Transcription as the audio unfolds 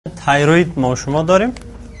تایروید ما شما داریم.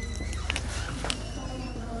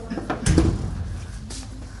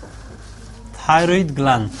 تایروید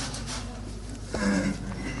گلند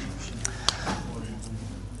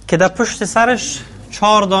که در پشت سرش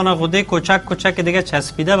 4 دانه غده کوچک کوچک دیگه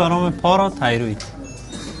چسبیده به نام پاراتایروید.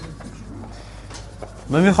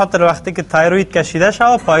 به می خاطر وقتی که تایروید کشیده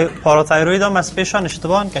شود پاراتایروید هم از پیشان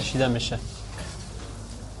اشتباهاً کشیده میشه.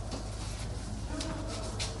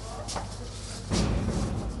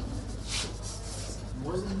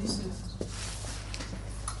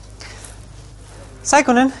 سعی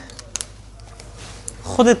کنین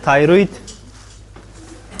خود تایروید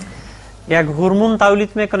یک هورمون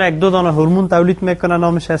تولید میکنه، یک 2 دانه هورمون تولید میکنه،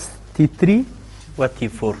 نامش است T3 و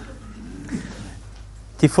T4.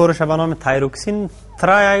 T4 ش به نام تایروکسین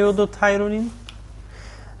ترایایودو تایرونین،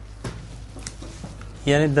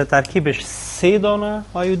 یعنی در ترکیبش 3 دانه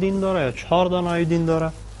آیودین داره یا 4 دانه آیودین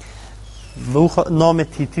داره. به نام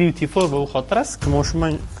T3 و T4 به او خاطر است که ما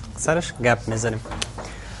شما سرش گپ میزنیم.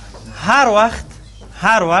 هر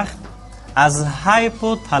وقت از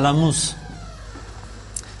هایپوتالاموس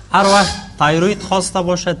هر وقت تایروید خواسته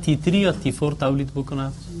باشه T3 یا T4 تولید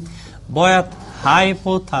بکنه، باید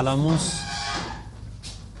هایپوتالاموس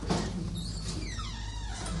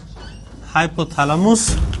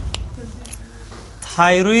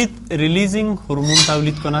تایروید ریلیزینگ هورمون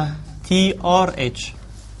تولید کنه، TRH،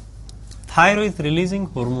 تایروید ریلیزینگ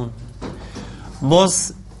هورمون.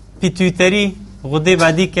 باز پیتویتری غده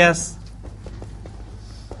بعدی که است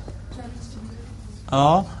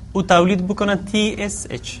او تولید بکنه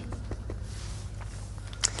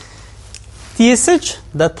TSH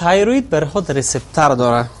در تایروید بر خود ریسپتر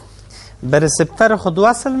داره، به ریسپتر خود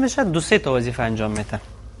وصل میشه، 2-3 تا وظیفه انجام میده.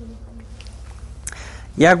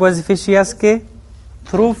 یک وظیفه‌ش است که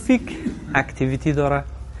تروفیک اکتیویتی داره،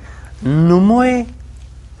 نمو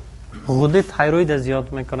غده تایروید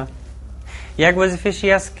زیاد میکنه. یک وظیفه‌ش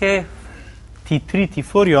است که T3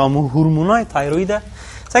 T4 یا هورمونای تایروید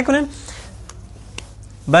سعی کنین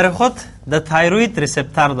برای خود در تایروید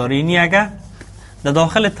ریسپتر داره. یعنی اگه در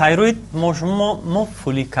داخل تایروید ما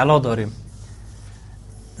فولیکلا داریم،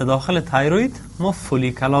 در داخل تایروید ما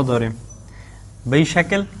فولیکلا داریم، به این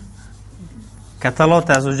شکل کتلات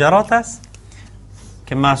از حجرات است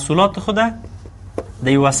که محصولات خود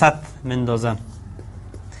در وسط مندازن،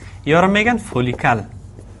 یا را میگن فولیکل.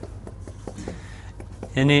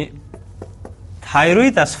 یعنی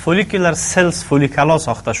تایروید از فولیکولر سلز فولیکلا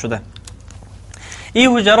ساخته شده.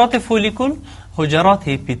 این حجرات فولیکول حجرات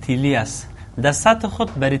اپیتیلی است، در سطح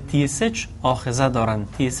خود برای TSH آخذه دارند،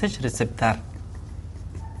 TSH ریسپتر.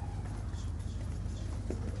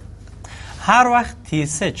 هر وقت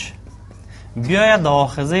TSH بیاید در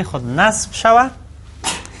آخذه خود نصب شود،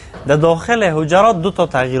 در داخل حجرات 2 تا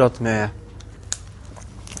تغییرات میآید.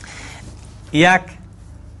 یک،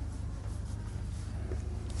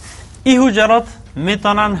 این حجرات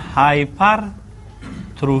میتونن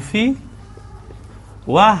هایپرتروفی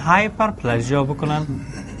و هایپرپلژیا بکنن،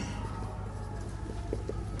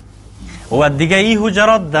 و دیگه این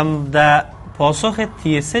حجرات در پاسخ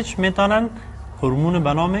TSH میتونن هورمون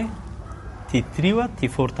به نام T3 و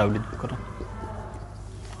T4 تولید بکنن.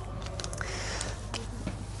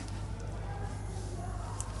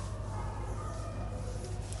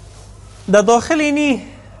 در داخل اینی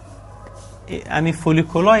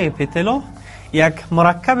فولیکولای اپیتلا یک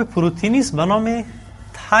مرکب پروتئینی است به نام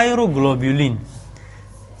تایروگلوبولین،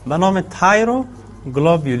 به نام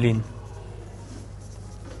تایروگلوبولین.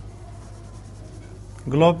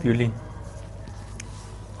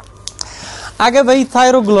 اگر به این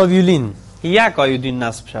تایروگلوبولین یک آیودین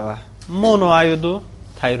نصب شود، مونو آیودو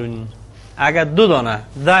تایرونین. اگر 2 دانه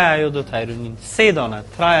دای آیودو تایرونین، 3 دانه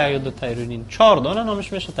ترای آیودو تایرونین، 4 دانه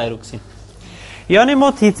نامش میشه تایروکسین. یعنی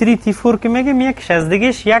ما T3 T4 که میگیم یکش از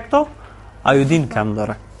دیگهش 1 تا آیودین کم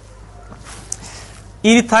داره.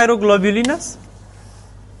 این تایروگلوبولین است،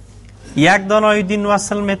 1 دانه آیودین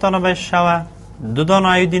وصل میتونه بهش شود، 2 دانه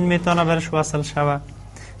آیودین میتونه برش وصل شود،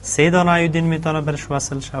 3 دانه آیودین میتونه برش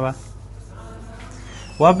وصل شود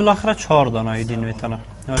و بالاخره 4 دانه آیودین میتونه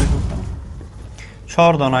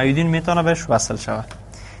 4 دانه آیودین میتونه برش وصل شود.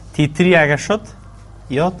 T3 اگه شد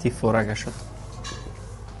یا T4 اگه شد.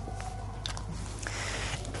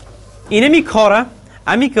 اینه می کاره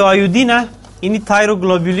امی که آیودینه اینی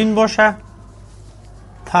تایروگلوبولین باشه،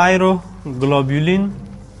 تایروگلوبولین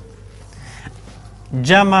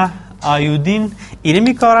جمع آیودین، اینه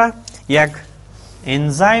می کاره یک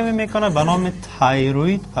انزیم میکنه به نام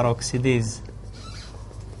تایروید پراکسیدیز.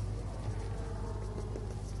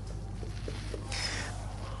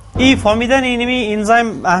 این فهمیدن اینمی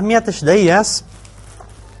انزیم اهمیتش دهی است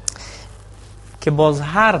که باز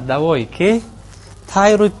هر دوایی که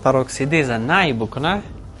تایروید پراکسیدیز نای بکنه،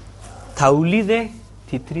 تولید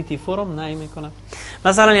T3 T4 هم نای میکنه.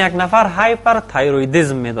 مثلا یک نفر هایپر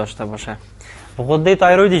تایرویدیسم می داشته باشه، غده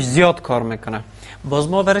تایرویدش زیاد کار میکنه، باز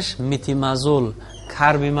ما برش میتیمازول،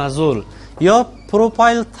 کربیمازول یا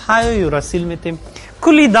پروپایل تایوراسیل میتیم.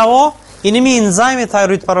 کلی دوا اینمی انزایم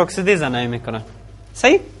تایروید پراکسیدیز نای میکنه.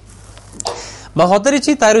 صحیح؟ به خاطر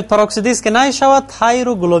چی تایروید پراکسیدیز که نای شود،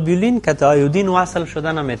 تایروگلوبولین که آیودین وصل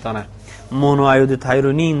شده نمیتونه. مونو آیود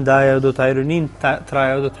تایرونین، دایود تایرونین،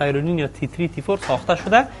 ترایود تایرونین یا T3 T4 ساخته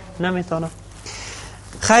شده نمیتونه.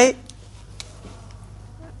 خیلی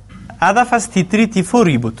هدف از T3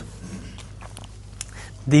 T4 بود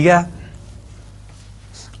دیگه.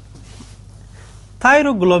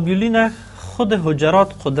 تایروگلوبولین خود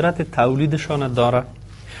حجرات قدرت تولیدشان داره.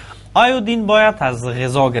 آیودین باید از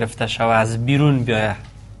غذا گرفته شوه، از بیرون بیایه،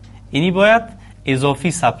 اینی باید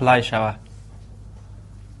اضافی سپلای شوه.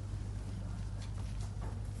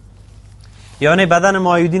 یعنی بدن ما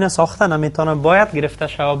آیودین ساخته نمیتونه، باید گرفته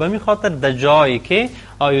شوه. به می خاطر در جایی که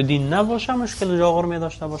آیودین نباشه مشکل جاغور می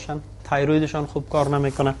داشته باشن، تایرویدشان خوب کار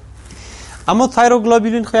نمیکنه. اما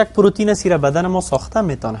تایروگلوبولین خو یک پروتئین است که بدن ما ساخته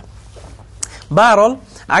میتونه. به هر حال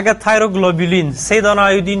اگر تایروگلوبولین 3 دانه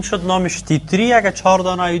آیودین شد نامش T3، اگر 4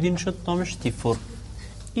 دانه آیودین شد نامش T4.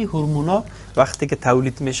 این هورمونا وقتی که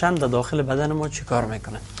تولید میشن در داخل بدن ما چی کار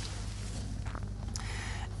میکنن؟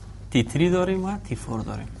 T3 داریم و T4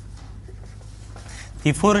 داریم.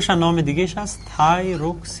 T4 نام دیگهش هست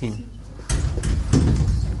تایروکسین.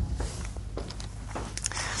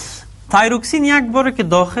 تایروکسین یک بار که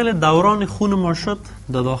داخل دوران خون ما شد،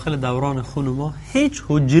 در داخل دوران خون ما هیچ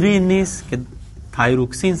حجره نیست که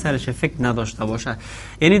تایروکسین سرش افکت نداشته باشه.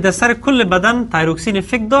 یعنی در سر کل بدن تایروکسین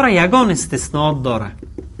افکت داره، یگان استثناءات داره.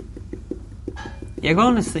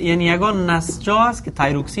 یعنی یگان نسجا است که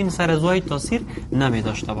تایروکسین سر ازای تاثیر نمی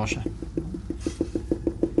داشته باشه.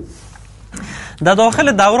 در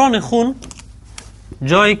داخل دوران خون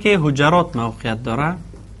جایی که حجرات موقعیت داره،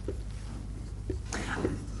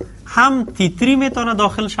 هم T3 میتونه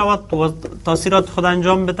داخل شود و تاثیرات خود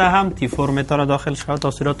انجام بده، هم T4 میتونه داخل شود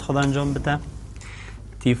تاثیرات خود انجام بده.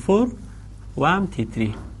 T4 و هم T3.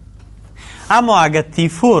 اما اگر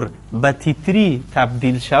T4 به T3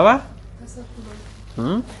 تبدیل شود،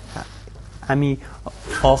 همی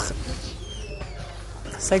آخر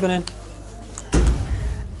سگونن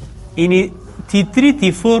اینی T3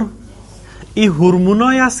 T4 این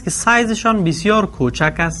هورمونایی است که سایزشان بسیار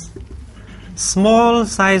کوچک است، small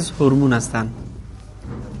size هورمون هستند.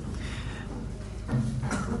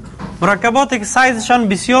 مرکباتی که سایزشان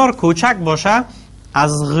بسیار کوچک باشه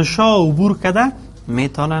از غشا عبور کرده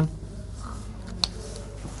میتونن.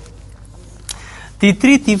 T3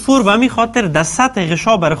 T4 به می خاطر در سطح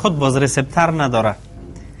غشا برای خود باز ریسپتر نداره.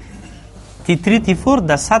 T3 T4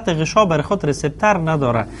 در سطح غشا برای خود ریسپتر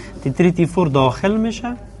نداره. T3 T4 داخل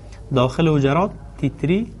میشه، داخل حجرات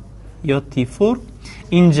T3 یا T4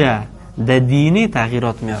 اینجا در دینه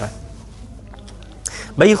تغییرات میاره.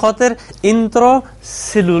 به این خاطر اینترا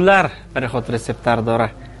سلولر برای خود ریسپتر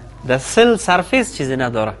داره، در سل سرفیس چیزی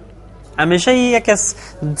نداره. همیشه یک از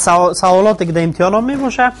سوالاتی که در امتحان ها می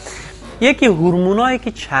باشه، یکی هورمونایی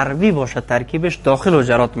که چربی باشه ترکیبش داخل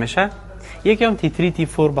حجرات میشه، یکی هم T3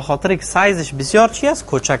 T4 به خاطر که سایزش بسیار چی است؟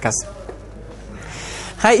 کوچک است.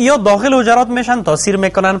 یا داخل حجرات میشن تاثیر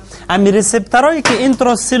میکنن. امی ریسپترهایی که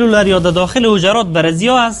اینترا سلولر یا در داخل حجرات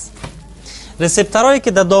برزیا است، ریسپترهایی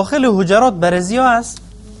که در داخل حجرات برزیا است،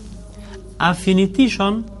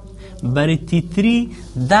 افینیتیشان برای T3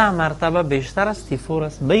 10 مرتبه بیشتر از T4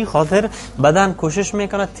 است. به این خاطر بدن کوشش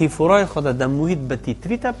میکنه T4 های خود در محیط به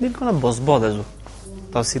T3 تبدیل کنه، باز بعد از او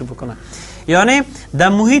تاثیر بکنه. یعنی در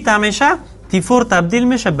محیط همیشه T4 تبدیل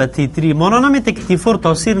میشه به T3. مانا نمیته که T4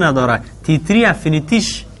 تاثیر نداره، T3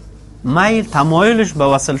 افینیتیش میل تمایلش به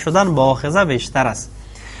وصل شدن با آخذه بیشتر است.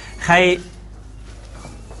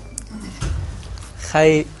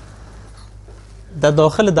 خیلی در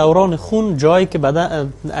داخل دوران خون جایی که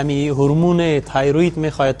بدن امی هورمون تایروید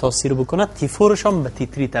میخواد تاثیر بکنه، T4 هم به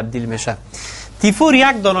T3 تبدیل میشه. T4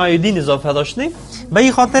 یک دانه آیودین اضافه داشتیم، به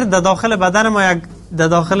این خاطر در داخل بدن ما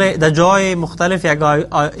در جای مختلف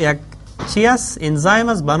یک چی است؟ انزایم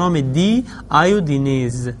است به نام دی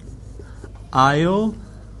آیودینیز.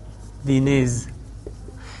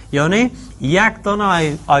 یعنی یک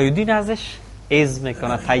دانه آیودین ازش ایز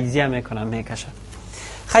میکنه، تجزیه میکنه، میکشه.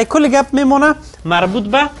 خیلی کل گپ میمونه مربوط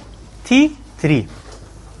به T3.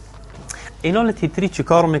 اینال T3 چی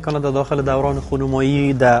کار میکنه در داخل دوران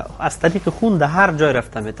خونمایی؟ از طریق خون در هر جای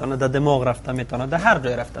رفته میتونه، در دماغ رفته میتونه، در هر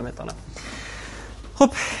جای رفته میتونه. خب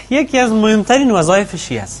یکی از مهمترین وظایفش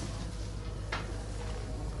چی است؟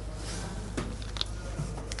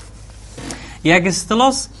 یک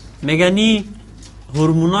اصطلاح میگنی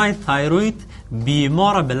هورمونای تایروید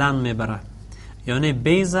بیمار بلند میبره، یعنی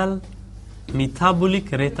بیزل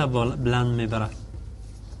میتابولیک ریت بلند میبره.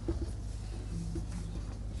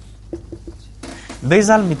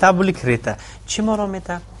 بیزل میتابولیک ریت چی ما را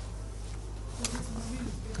میته؟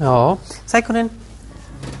 سعی کنین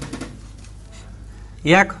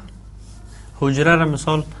یک حجره را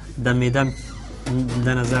مثال در میدم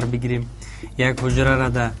در نظر بگیریم، یک حجره را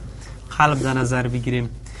در قلب در نظر بگیریم،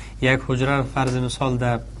 یک حجره را فرض مثال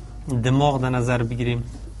در دماغ در نظر بگیریم.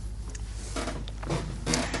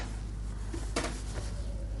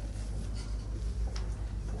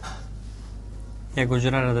 یک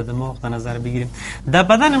حجره را در دماغ در نظر بگیریم. در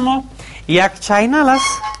بدن ما یک چینل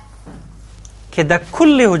است که در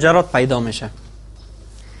کل حجرات پیدا میشه.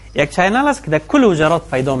 یک چینل است که در کل حجرات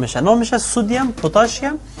پیدا میشه، نامش سدیم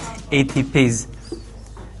پتاسیم ATPase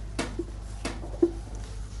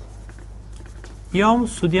یا هم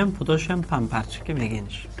سدیم پتاسیم پمپرچ که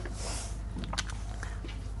میگینش.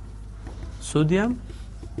 سدیم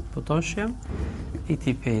پتاسیم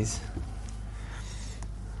ATPase،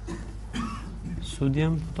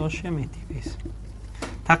 سدیم پتاسیم ATPase.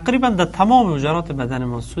 تقریبا در تمام حجرات بدن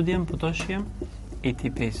ما سدیم پتاسیم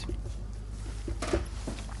ATPase.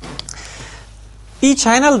 این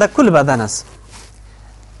چینل در کل بدن است.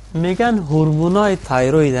 میگن هورمونای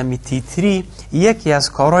تایروید همی تیتری یکی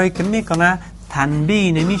از کارهایی که میکنه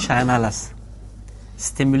تنبیه نمی چینل است،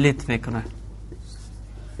 استیمولیت میکنه،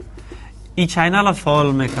 این چینل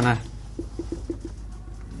فعال میکنه،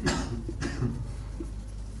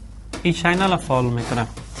 این چینل فعال میکنه.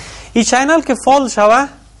 این چینل که فعال شوه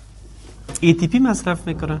ATP مصرف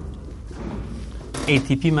میکنه،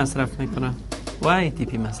 ATP مصرف میکنه و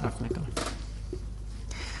ATP مصرف میکنه.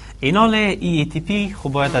 اینال ای ATP خب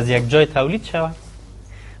باید از یک جای تولید شود.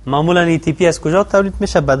 معمولا ATP از کجا تولید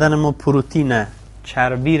میشه؟ بدن ما پروتین،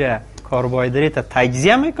 چربی را، کربوهیدرات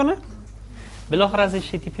تجزیه میکنه، بالاخره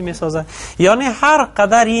ازش ATP میسازه. یعنی هر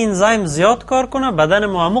قدر این انزیم زیاد کار کنه بدن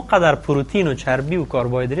ما همون قدر پروتین و چربی و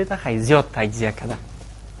کربوهیدرات خیلی زیاد تجزیه کنه.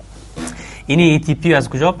 این ATP از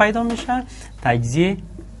کجا پیدا میشه؟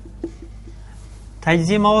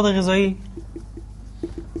 تجزیه مواد غذایی،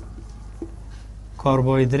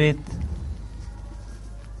 کربوهیدرات،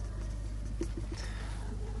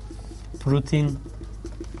 پروتین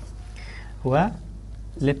و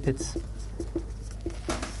لیپیدز.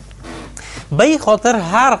 به این خاطر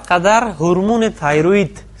هر قدر هورمون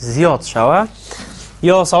تایروید زیاد شود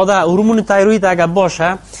یا ساده هورمون تایروید اگر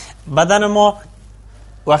باشه بدن ما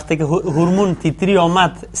وقتی که هورمون تیتری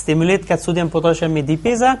آمد استیمولیت کرد سدیم پتاسیم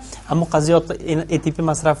ATPase، همون قضیات ATP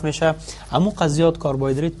مصرف میشه، همون قضیات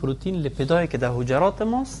کربوهیدرات، پروتین، لیپیدایی که در حجرات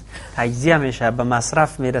ماست تجزیه میشه، به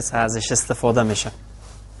مصرف میرسه، ازش استفاده میشه.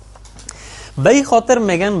 به این خاطر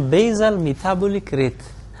میگن بیزل میتابولیک ریت،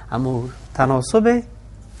 همون تناسب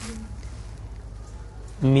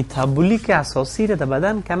میتابولیک اساسی را در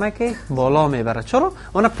بدن کمک بالا میبره. چرا؟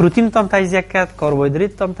 اون پروتین تام تجزیه کرد،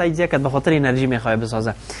 کربوهیدرات تام تجزیه کرد، به خاطر انرژی میخواد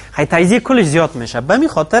بسازه، خیلی تجزیه کلش زیاد میشه. به همین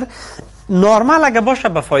خاطر نرمال اگه باشه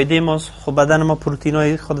به فایده ماست، خب بدن ما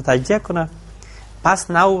پروتینای خود تجزیه کنه،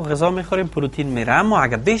 پس نوع غذا میخوریم پروتین میره. اما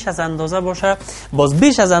اگه بیش از اندازه باشه، باز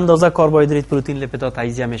بیش از اندازه کربوهیدرات، پروتین، لیپیدها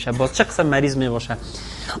تجزیه میشه، باز چه قسم مریض میباشه؟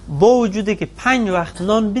 با وجودی که 5 وقت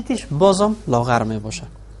نان بیتیش بازم لاغر میباشه.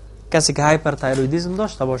 کسی که هایپرتایرویدیسم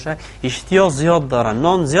داشته باشه اشتیاق زیاد داره،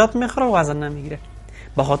 نان زیاد میخوره و وزن نمیگیره،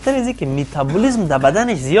 به خاطر اینکه که متابولیسم در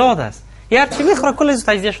بدنش زیاد است. هر چی میخوره کلش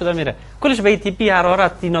تجزیه شده میره، کلش به ATP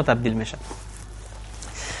حرارت اینا تبدیل میشه.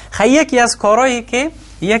 یکی از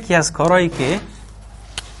کارهایی که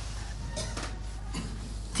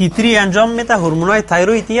تیتری انجام میده هورمونای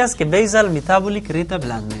تایرویدی است که بیزل متابولیک ریت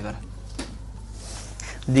بلند میبره.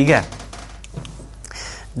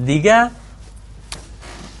 دیگه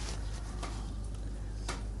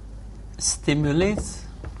stimulates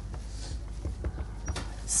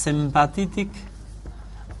sympathetic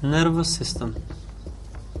nervous system.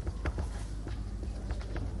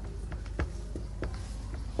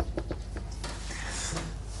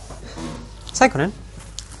 سعی کنین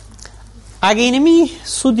اگه اینمی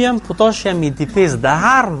سدیم پتاسیم ATPase در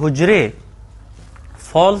هر حجره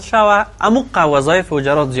فعال شوه، عمق وظایف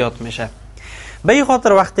حجرات زیاد میشه. به این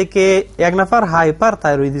خاطر وقتی که یک نفر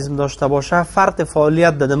هایپرتایرویدیسم داشته باشه، فرط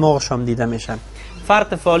فعالیت در دماغش هم دیده میشه،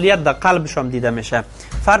 فرط فعالیت در قلبش هم دیده میشه،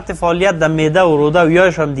 فرط فعالیت در معده و روده و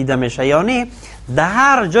یایش هم دیده میشه. یعنی در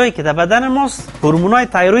هر جایی که در بدن ماست هورمونای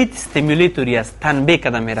تایروید استیمولیتوری است، تنبیه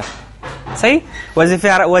کرده میره. صحیح؟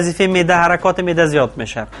 وظیفه معده، حرکات معده زیاد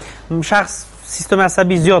میشه، شخص سیستم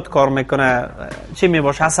عصبی زیاد کار میکنه، چی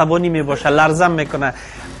میباشه؟ عصبانی میباشه، لرزم میکنه،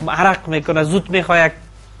 عرق میکنه، زود میخواد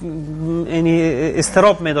یعنی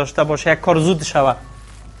استراب می داشته باشه، یک کار زود شوه،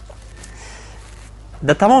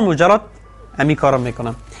 در تمام مجرات همین کار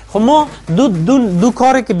میکنم. خب ما دو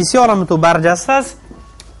کاری که بسیار هم تو برجسته است،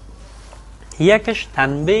 یکش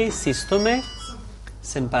تنبیه سیستم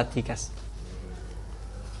سمپاتیک است.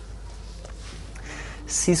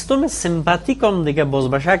 سیستم سمپاتیک هم دیگه باز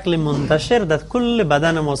به شکل منتشر در کل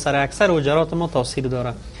بدن ما، سر اکثر حجرات ما تاثیر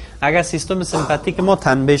داره. اگر سیستم سمپاتیک ما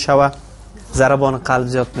تنبیه شوه، ضربان قلب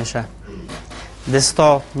زیاد میشه،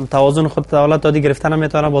 دستا توازن خود حالت عادی گرفتن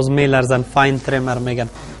نمیتونه، باز میلرزن، فاین تریمر میگن.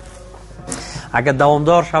 اگر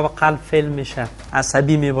دوامدار شوه قلب فیل میشه،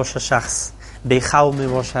 عصبی میباشه، شخص بیخو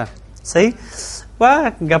میباشه. صحیح؟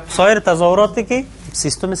 و گپ سایر تظاهراتی که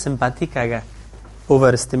سیستم سمپاتیک اگر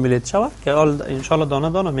اوور استیمولیت شوه، که انشالله دانه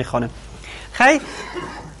دانه میخوانیم. خیلی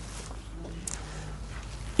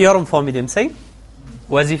یارم فهمیدیم. صحیح؟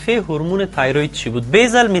 وظیفه هورمون تایروید چی بود؟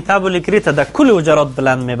 بیزل متابولیک ریت در کل حجرات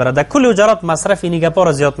بلند میبره، در کل حجرات مصرف این گپا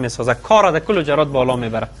را زیاد میسازه، کار در کل حجرات بالا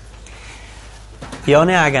میبره.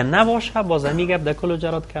 یعنی اگر نباشه باز همین گپ در کل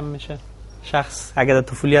حجرات کم میشه. شخص اگر در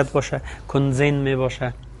طفولیت باشه کنزین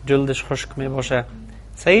میباشه، جلدش خشک میباشه.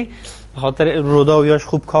 صحیح؟ به خاطر روداویاش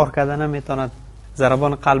خوب کار کردن نمیتونه،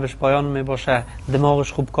 ضربان قلبش پایان میباشه،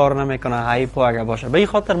 دماغش خوب کار نمیکنه، هایپو اگه باشه. به این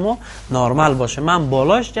خاطر ما نرمال باشه، من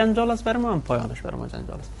بالاش جنجال است برام، من پایانش برام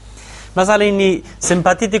جنجال است. مثلا این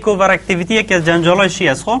سمپاتیک اوور اکتیویتی یکی از جنجالایش چی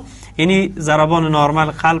است؟ خب یعنی ضربان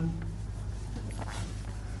نرمال قلب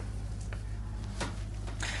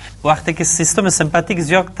وقتی که سیستم سمپاتیک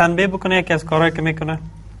زیاد تنبیه بکنه، یکی از کارهایی که میکنه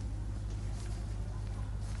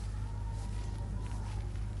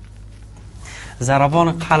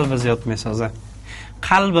ضربان قلب زیاد میسازه،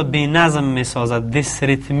 قلب بی نظم میسازه،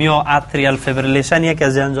 دیسریتمیا، اتریال فیبریلیشن یکی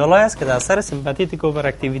از جنجالای است که در اثر سمپاتیک اوور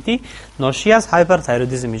اکتیویتی ناشی از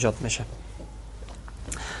هایپرتایرودیسم ایجاد میشه.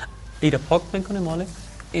 ایره پاک میکنیم، ماله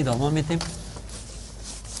ادامه میدیم.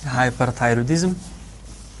 هایپرتایرودیسم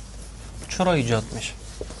چرا ایجاد میشه؟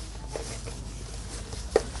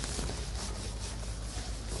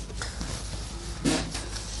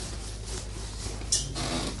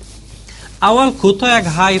 اول کوتاه یک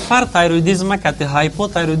هایپر تایرویدیسم که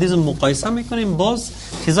هایپوتایرویدیسم مقایسه میکنیم، باز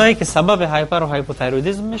چیزایی که سبب هایپر و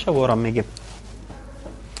هایپوتایرویدیسم میشه و را میگیم.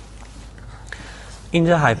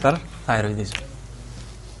 اینجا هایپر تایرویدیسم،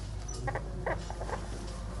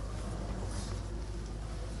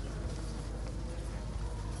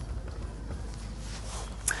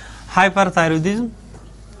 هایپر تایرویدیسم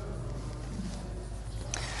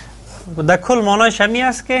در کل معنایش همی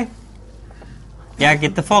است که یک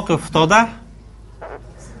اتفاق افتاده،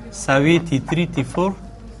 سویه T3 T4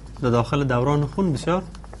 در داخل دوران خون بسیار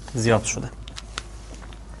زیاد شده.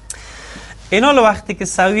 این حال وقتی که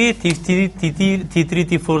سویه T3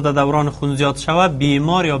 T4 در دوران خون زیاد شود،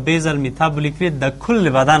 بیمار یا بیزل متابولیک ریت در کل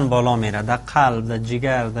بدن بالا میره، در قلب، در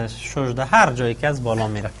جگر، در شش، در هر جایی که از بالا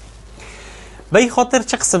میره. به این خاطر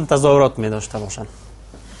چه قسم تظاهرات می داشته باشن؟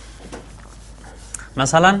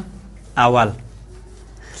 مثلا اول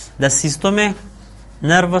در سیستم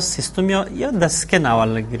نروس سیستم یا در سکن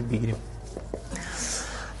اول بگیریم.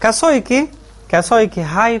 کسایی که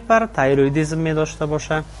هایپر تایرویدیسم می داشته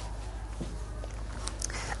باشه،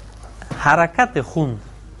 حرکت خون،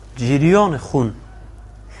 جریان خون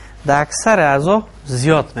در اکثر اعضا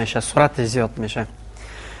زیاد میشه، سرعت زیاد میشه.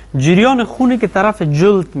 جریان خونی که طرف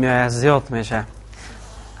جلد میاد زیاد میشه.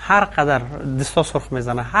 هر قدر دستا سرخ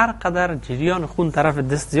میزنه، هر قدر جریان خون طرف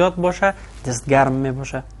دست زیاد باشه، دست گرم می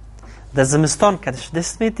باشه. در زمستان کدش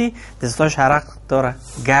دست میتی، دستاش حرق داره،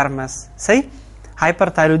 گرم است. صحیح؟ هایپر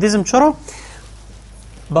تایرویدیسم چرا؟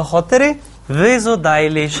 به خاطر ویزو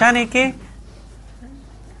دایلیشنی که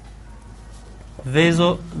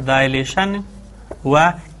ویزو دایلیشن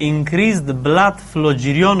و انکریزد بلاد فلو،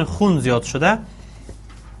 جریان خون زیاد شده.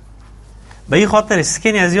 به این خاطر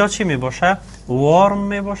اسکن از زیاد چی می باشه؟ وارم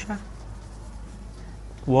می باشه،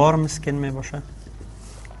 وارم اسکن می باشه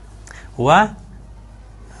و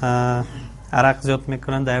عرق زیاد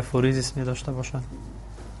میکنن، دیافوریزیس می داشته باشن.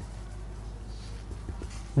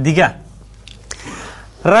 دیگه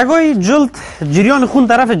رگای جلد، جریان خون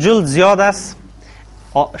طرف جلد زیاد است،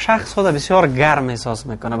 شخص خود بسیار گرم احساس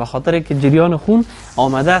میکنه به خاطر که جریان خون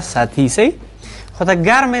آمده سطحی سی، خود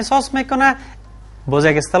گرم احساس میکنه. باز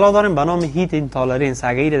یک اصطلاح داریم به نام هیت اینتالرنس.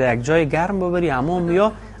 اگر در یک جای گرم ببری حمام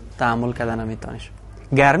یا تحمل کردن نمیتونیش،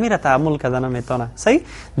 گرمی را تحمل کردن نمیتونه. صحیح؟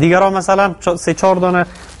 دیگرها مثلا 3-4 دانه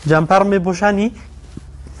جمپر میپوشنی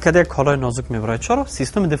که یک کالای نازک میبره. چرا؟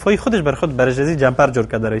 سیستم دفاعی خودش بر خود برجسته جمپر جور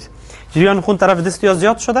کرده رئیس. جریان خون طرف دست یا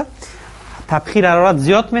زیاد شده، تبخیر حرارت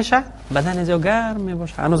زیاد میشه، بدن از گرم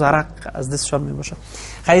میباشه، هنوز عرق از دستشان میباشه.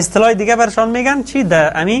 خیلی اصطلاح دیگه برشان میگن چی؟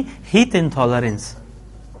 در امی هیت اینتالرنس.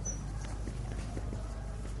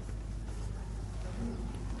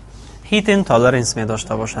 هیت اینتالرنس می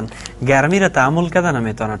داشته باشن، گرمی را تحمل کرده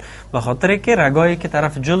نمیتونن، به خاطر که رگایی که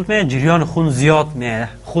طرف جلد می جریان خون زیاد می،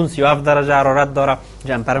 خون 37 درجه حرارت داره،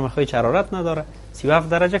 جمپر میخوای چه حرارت نداره، 37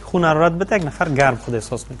 درجه خون حرارت بده یک نفر گرم خود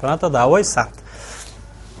احساس میکنه تا هوای سخت.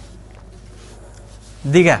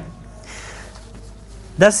 دیگه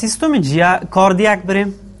در سیستم کاردیاک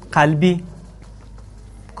بریم، قلبی،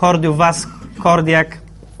 کاردیاک.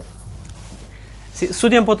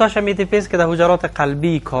 سودیم پتاسیم ATPs که در حجرات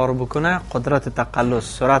قلبی کار بکنه، قدرت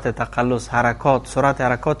تقلص، سرعت تقلص، حرکات، سرعت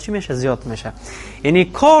حرکات چی میشه؟ زیاد میشه. یعنی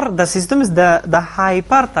کار در سیستم در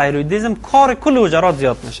هایپر تایرویدیسم کار کل حجرات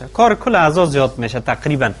زیاد میشه، کار کل اعضا زیاد میشه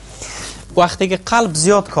تقریبا. وقتی که قلب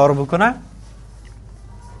زیاد کار بکنه،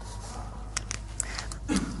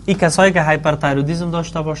 این کسایی که هایپر تایرویدیسم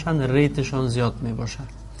داشته باشن ریتشون زیاد می باشه،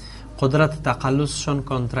 قدرت تقلصشون،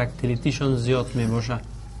 کانترکتیلیتیشون زیاد می باشه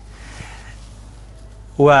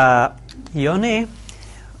و یعنی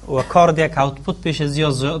و کاردیاک اوتپوت پیش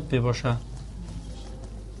زیاد می باشه.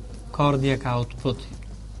 کاردیاک اوتپوت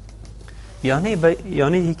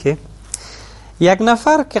یعنی که یک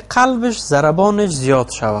نفر که قلبش ضربانش زیاد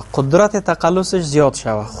شوه، قدرت تقلصش زیاد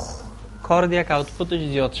شوه، کاردیاک اوتپوتش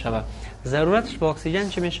زیاد شوه، ضرورتش با اکسیژن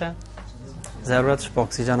چی میشه؟ ضرورتش با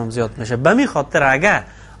اکسیژن هم زیاد میشه. به می خاطر اگه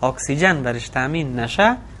اکسیژن برش تامین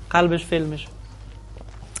نشه قلبش فیل میشه.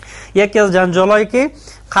 یکی از جنجالایی که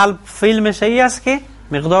قلب فیل میشه ای است که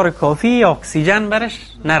مقدار کافی اکسیژن برش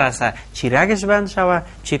نرسه، چی رگش بند شوه،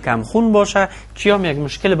 چی کم خون باشه، چی هم یک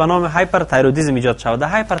مشکل به نام هایپر تایرویدیسم ایجاد شوه. در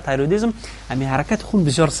هایپر تایرویدیسم همین حرکت خون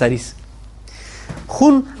بسیار سریع است.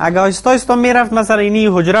 خون اگه آیستا آیستا میرفت، مثلا اینی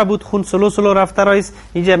حجره بود خون سلو سلو رفته رایس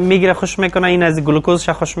اینجا میگیره خوش میکنه، این از گلوکوزش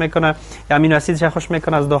خوش میکنه یا امینو اسیدش خوش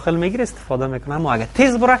میکنه، از داخل میگیره استفاده میکنه. اما اگه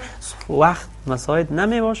تیز بره وقت مساعد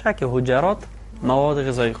نمیباشه که حجرات مواد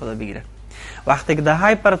غذایی خود بگیره. وقتی که در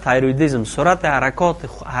هایپر تایرویدیسم سرعت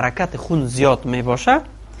حرکت خون زیاد میباشه،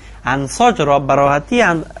 انساج را براحتی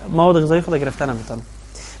مواد غذایی خود گرفته نمیتونه.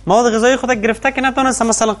 مواد غذایی خود گرفته که نتونست،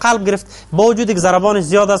 مثلا قلب گرفت با وجودی که ضربانش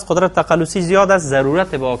زیاد است، قدرت تقلصی زیاد است، ضرورت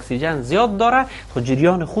به اکسیژن زیاد داره، خود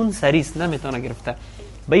جریان خون سریع است نمیتونه گرفته.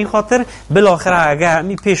 به این خاطر بالاخره اگه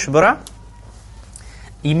می پیش بره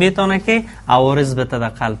این میتونه که عوارض بده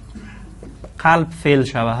در قلب فیل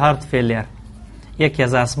شوه، هارت فیلیر. یکی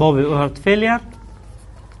از اسباب هارت فیلیر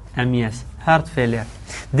امی است، هارت فیلیر.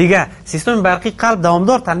 دیگه سیستم برقی قلب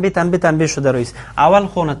دوامدار تنبیه شده رئیس. اول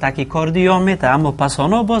خونه تاکیکاردیا میته، اما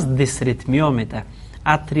پسانا باز دیسریتمیا میته،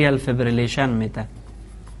 اتریال فیبریلیشن میته.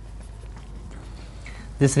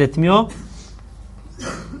 دیسریتمیا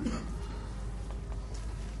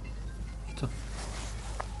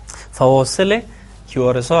فواصل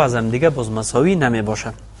QRS ها از هم دیگه باز مساوی نمی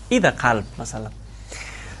باشن. این در قلب مثلا.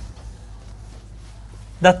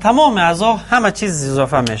 در تمام اعضا همه چیز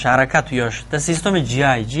اضافه میشه، حرکت و یاش. در سیستم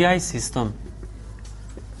جی سیستم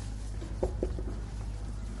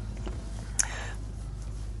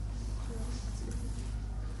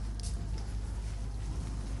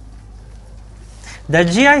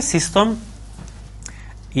در GI سیستم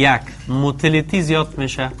یک موتیلیتی زیاد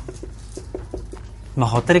میشه، به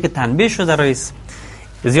خاطر که تنبیه شده رئیس،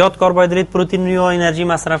 زیاد کربوهیدرات پروتئین یا انرژی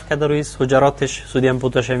مصرف کرده رئیس، حجراتش سدیم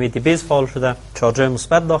پتاسیم ATPs فعال شده، چارج‌های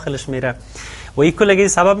مثبت داخلش میره و این کلگی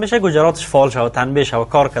سبب میشه که حجراتش فعال شه و تنبیه شه و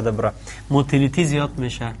کار کرده بره. موتیلیتی زیاد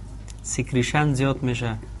میشه، سکریشن زیاد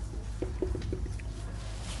میشه،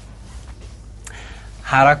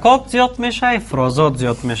 حرکات زیاد میشه، افرازات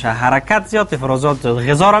زیاد میشه. حرکت زیاد، افرازات زیاد.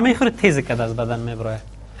 غذا را میخوره تیز کد از بدن میبره.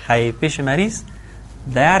 خیلی پیش مریض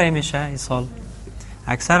دیاره میشه این سال.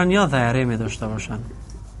 اکثرا یا دیاره میداشته باشن.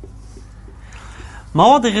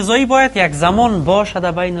 مواد غذایی باید یک زمان باشه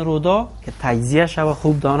در بین رودا که تجزیه شوه،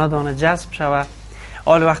 خوب دانه دانه جذب شوه.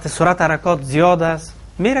 حال وقتی سرعت حرکات زیاد است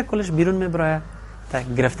میره کلش بیرون میبره،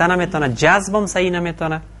 گرفتن نمیتونه، جذبم صحیح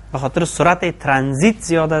نمیتونه به خاطر سرعت ترانزیت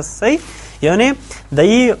زیاد است. صحیح؟ یعنی در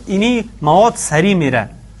اینی مواد سریع میره،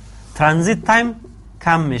 ترانزیت تایم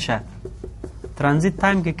کم میشه. ترانزیت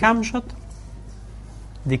تایم که کم شد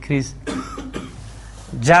دیکریز،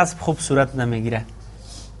 جذب خوب صورت نمیگیره.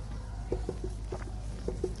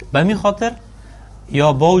 به همین خاطر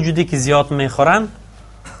یا با وجودی که زیاد میخورن،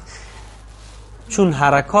 چون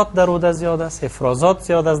حرکات در روده زیاد است، افرازات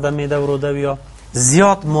زیاد است در معده و روده، یا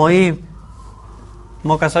زیاد مایع،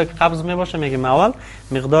 ما کسایی که قبض میباشه میگیم اول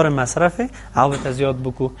مقدار مصرف آبت زیاد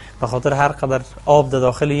بکو، به خاطر هر قدر آب در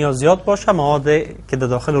داخل یا زیاد باشه مواد که در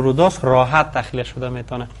داخل روداست راحت تخلیه شده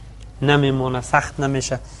میتونه، نمیمونه، سخت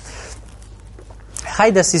نمیشه.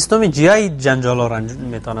 خیلی در سیستم جی جنجالا را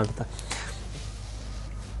میتونه بده.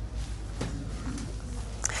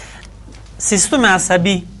 سیستم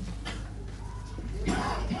عصبی،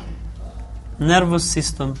 نروس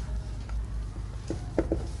سیستم،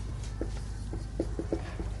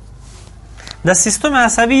 در سیستم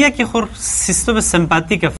عصبی یکی خور سیستم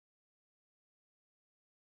سمپاتیک